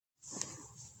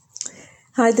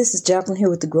Hi, this is Jacqueline here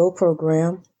with the Grow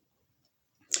Program.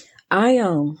 I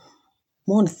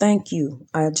want to thank you.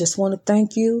 I just want to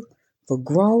thank you for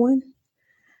growing.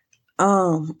 I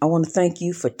want to thank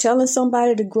you for telling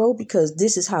somebody to grow because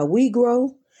this is how we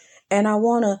grow. And I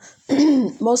want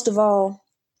to, most of all,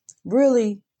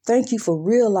 really thank you for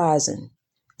realizing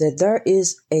that there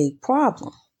is a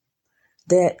problem,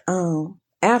 that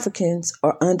Africans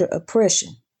are under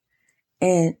oppression.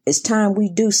 And it's time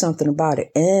we do something about it.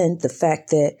 And the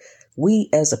fact that we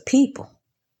as a people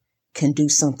can do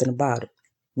something about it.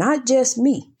 Not just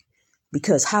me,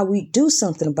 because how we do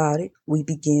something about it, we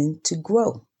begin to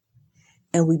grow.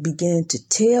 And we begin to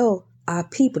tell our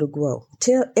people to grow.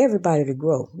 Tell everybody to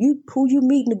grow. Who you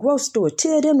meet in the grocery store,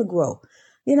 tell them to grow.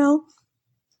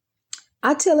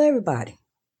 I tell everybody,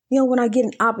 when I get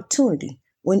an opportunity,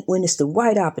 when it's the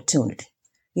right opportunity,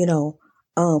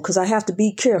 because I have to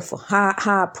be careful how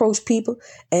I approach people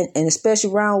and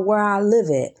especially around where I live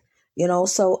at,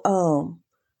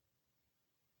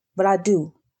 but I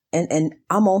do. And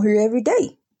I'm on here every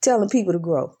day telling people to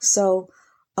grow. So,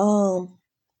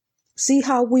 see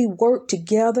how we work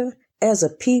together as a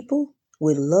people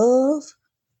with love,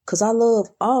 because I love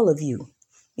all of you.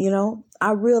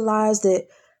 I realize that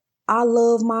I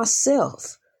love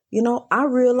myself. I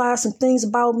realize some things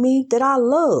about me that I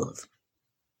love.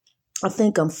 I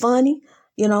think I'm funny.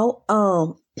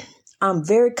 I'm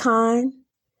very kind.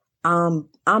 I'm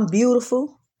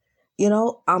beautiful.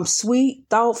 I'm sweet,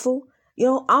 thoughtful.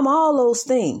 I'm all those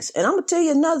things. And I'm gonna tell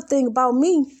you another thing about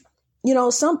me. I'm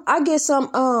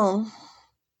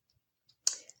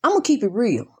gonna keep it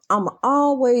real. I'm gonna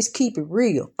always keep it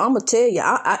real. I'm gonna tell you,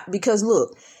 because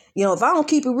look, if I don't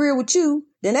keep it real with you,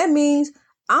 then that means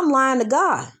I'm lying to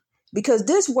God. Because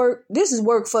this is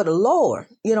work for the Lord.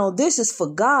 This is for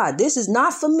God. This is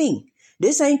not for me.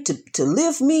 This ain't to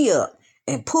lift me up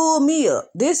and pull me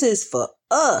up. This is for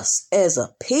us as a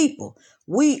people.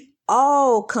 We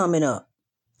all coming up.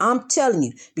 I'm telling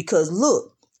you, because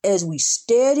look, as we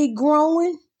steady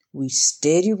growing, we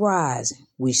steady rising,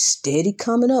 we steady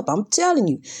coming up. I'm telling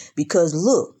you, because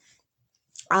look,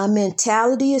 our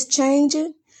mentality is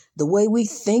changing. The way we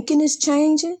thinking is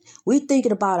changing. We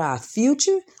thinking about our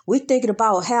future. We thinking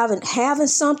about having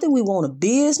something. We want a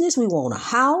business. We want a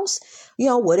house.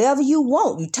 Whatever you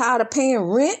want. You tired of paying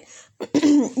rent.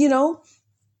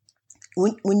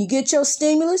 When you get your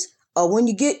stimulus or when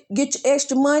you get your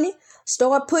extra money,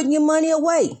 start putting your money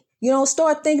away.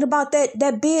 Start thinking about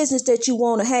that business that you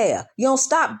want to have.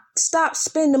 Stop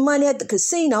spending money at the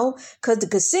casino, because the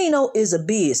casino is a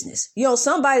business.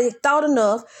 Somebody thought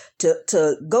enough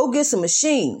to go get some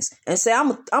machines and say,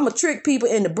 I'm going to trick people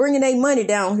into bringing their money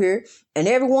down here. And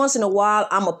every once in a while,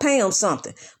 I'm going to pay them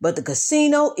something. But the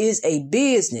casino is a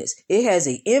business. It has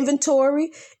an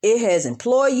inventory. It has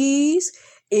employees.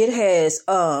 It has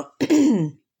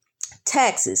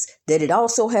taxes that it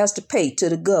also has to pay to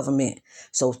the government.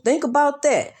 So think about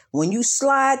that. When you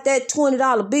slide that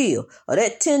 $20 bill or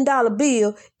that $10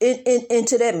 bill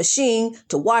into that machine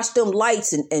to watch them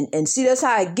lights and see, that's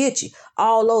how it gets you.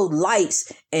 All those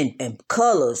lights and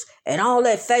colors and all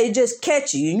that, they just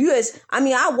catch you.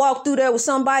 And I walk through there with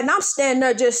somebody and I'm standing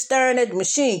there just staring at the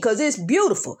machine because it's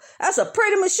beautiful. That's a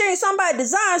pretty machine. Somebody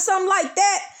designed something like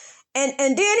that. And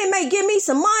then it may give me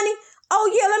some money. Oh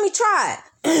yeah, let me try it.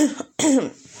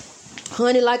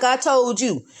 Honey, like I told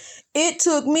you, it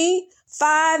took me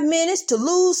 5 minutes to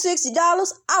lose $60.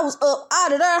 I was up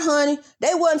out of there, honey.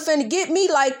 They wasn't finna get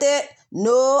me like that.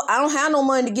 No, I don't have no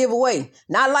money to give away.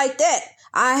 Not like that.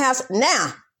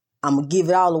 Now, I'm going to give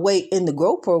it all away in the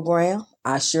Grow Program.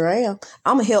 I sure am.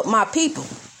 I'm going to help my people.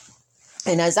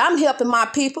 And as I'm helping my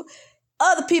people,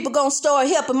 other people going to start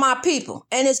helping my people.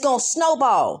 And it's going to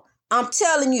snowball. I'm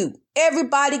telling you,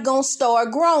 everybody going to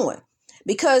start growing.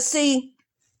 Because, see,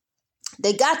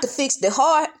 they got to fix their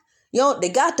heart. They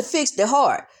got to fix their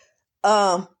heart.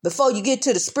 Before you get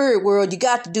to the spirit world, you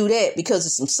got to do that because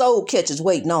there's some soul catchers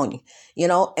waiting on you,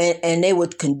 and they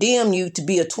would condemn you to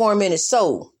be a tormented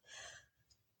soul.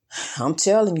 I'm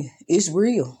telling you, it's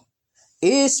real.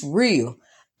 It's real.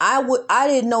 I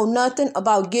didn't know nothing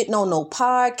about getting on no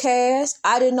podcast.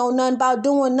 I didn't know nothing about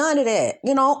doing none of that.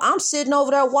 I'm sitting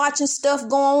over there watching stuff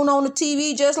going on the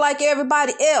TV just like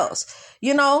everybody else,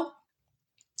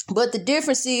 But the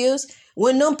difference is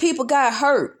when them people got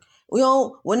hurt,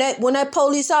 when that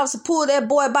police officer pulled that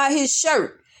boy by his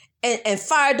shirt and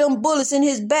fired them bullets in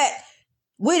his back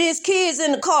with his kids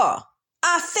in the car,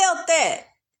 I felt that.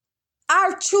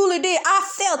 I truly did. I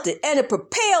felt it, and it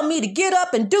propelled me to get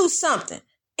up and do something.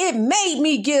 It made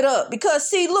me get up because,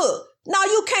 see, look, no,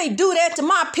 you can't do that to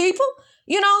my people.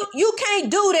 You can't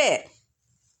do that.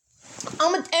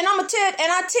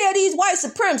 I tell these white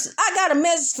supremacists, I got a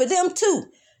message for them too.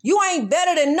 You ain't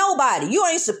better than nobody. You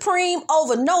ain't supreme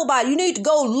over nobody. You need to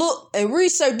go look and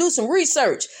research, do some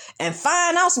research and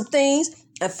find out some things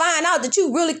and find out that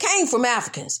you really came from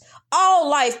Africans. All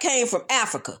life came from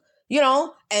Africa,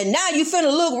 and now you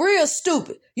finna look real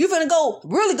stupid. You finna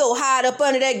really go hide up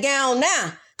under that gown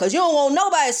now. Because you don't want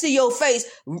nobody to see your face.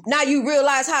 Now you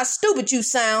realize how stupid you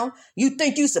sound. You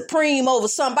think you supreme over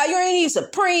somebody. You ain't even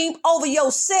supreme over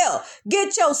yourself.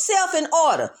 Get yourself in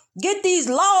order. Get these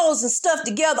laws and stuff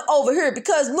together over here.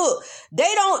 Because look,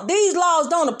 these laws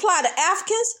don't apply to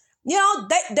Africans.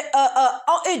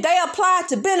 They apply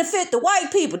to benefit the white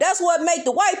people. That's what make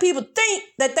the white people think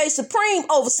that they supreme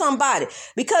over somebody.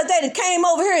 Because they done came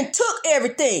over here and took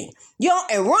everything,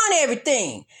 and run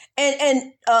everything.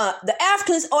 And the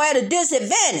Africans are at a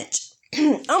disadvantage.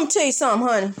 I'm going to tell you something,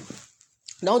 honey.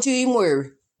 Don't you even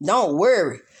worry. Don't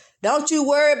worry. Don't you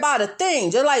worry about a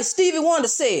thing. Just like Stevie Wonder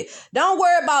said, don't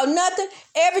worry about nothing.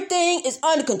 Everything is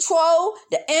under control.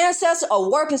 The ancestors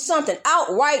are working something out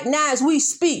right now as we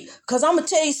speak. Because I'm going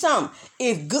to tell you something.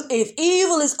 If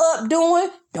evil is up doing,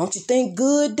 don't you think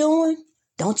good doing?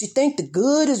 Don't you think the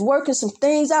good is working some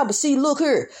things out? But see, look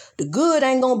here. The good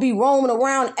ain't going to be roaming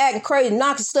around, acting crazy,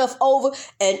 knocking stuff over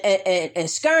and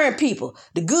scaring people.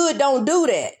 The good don't do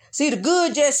that. See, the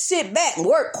good just sit back and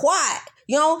work quiet.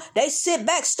 They sit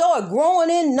back, start growing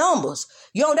in numbers.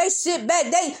 They sit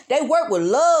back, they work with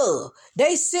love.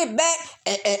 They sit back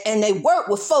and they work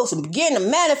with folks and begin to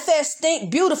manifest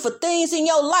beautiful things in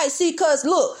your life. See, because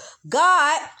look,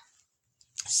 God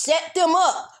set them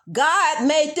up. God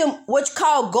made them what you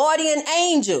call guardian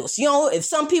angels. If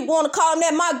some people want to call them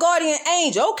that, my guardian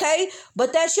angel, okay.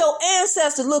 But that's your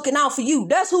ancestors looking out for you.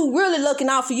 That's who really looking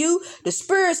out for you. The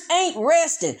spirits ain't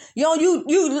resting. You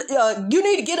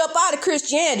need to get up out of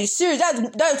Christianity. Serious.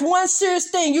 That's one serious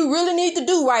thing you really need to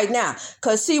do right now.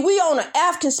 Because see, we on an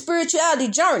African spirituality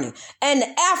journey. And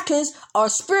the Africans are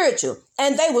spiritual.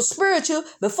 And they were spiritual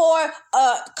before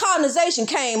colonization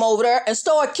came over there and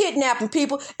started kidnapping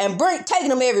people and taking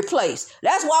them every place.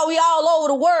 That's why we all over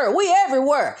the world. We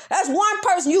everywhere. That's one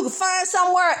person you can find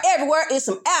somewhere everywhere is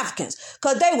some Africans.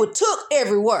 Because they were took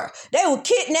everywhere. They were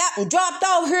kidnapped and dropped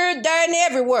off here, there, and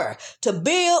everywhere to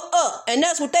build up. And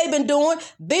that's what they've been doing,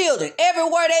 building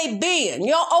everywhere they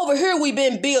been. Over here we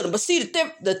been building. But see,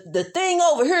 the thing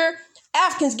over here,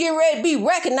 Africans get ready to be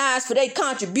recognized for their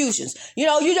contributions. You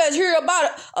just hear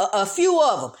about a few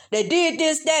of them that did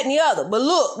this, that, and the other. But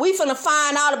look, we finna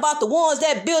find out about the ones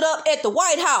that built up at the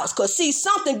White House. Because see,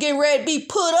 something getting ready to be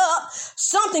put up.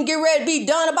 Something getting ready to be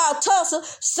done about Tulsa.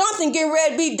 Something getting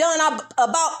ready to be done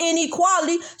about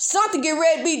inequality. Something getting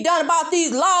ready to be done about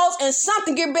these laws. And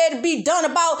something getting ready to be done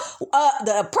about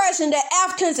the oppression that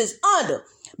Africans is under.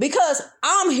 Because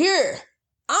I'm here.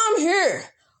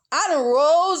 I done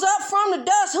rose up from the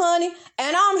dust, honey,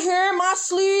 and I'm here. My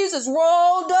sleeves is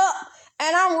rolled up,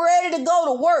 and I'm ready to go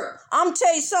to work. I'm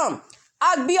tell you something.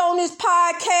 I be on this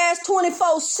podcast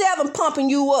 24/7 pumping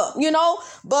you up,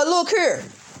 But look here.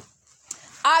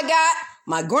 I got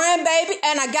my grandbaby,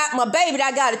 and I got my baby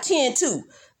that I got to tend to.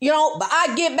 But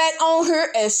I get back on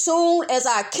here as soon as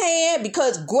I can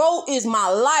because growth is my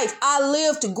life. I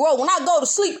live to grow. When I go to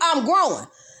sleep, I'm growing.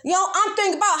 I'm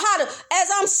thinking about as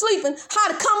I'm sleeping, how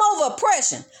to come over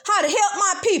oppression, how to help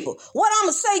my people, what I'm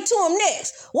going to say to them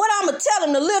next, what I'm going to tell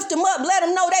them to lift them up, let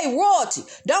them know they royalty.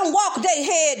 Don't walk with their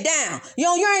head down. You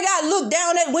ain't got to look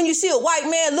down at when you see a white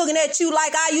man looking at you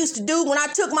like I used to do when I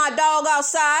took my dog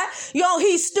outside.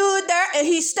 He stood there and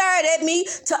he stared at me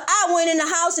till I went in the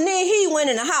house and then he went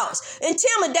in the house.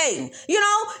 Intimidating.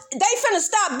 They finna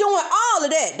stop doing all of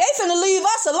that. They finna leave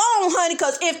us alone, honey,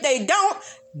 because if they don't,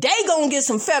 they gonna get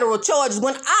some federal charges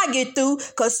when I get through.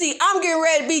 Because, see, I'm getting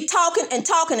ready to be talking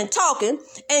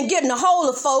and getting a hold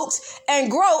of folks. And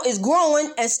grow is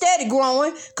growing and steady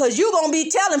growing because you gonna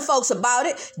be telling folks about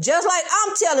it. Just like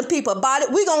I'm telling people about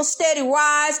it. We gonna steady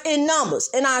rise in numbers,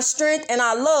 in our strength and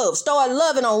our love. Start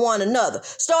loving on one another.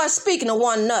 Start speaking to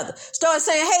one another. Start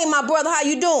saying, hey, my brother, how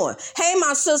you doing? Hey,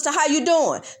 my sister, how you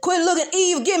doing? Quit looking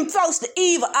evil, giving folks the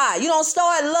evil eye. You don't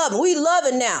start loving. We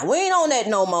loving now. We ain't on that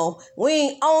no more. We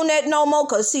ain't on that no more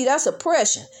because, see, that's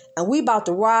oppression. And we about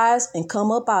to rise and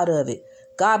come up out of it.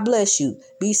 God bless you.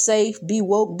 Be safe, be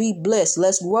woke, be blessed.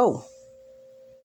 Let's grow.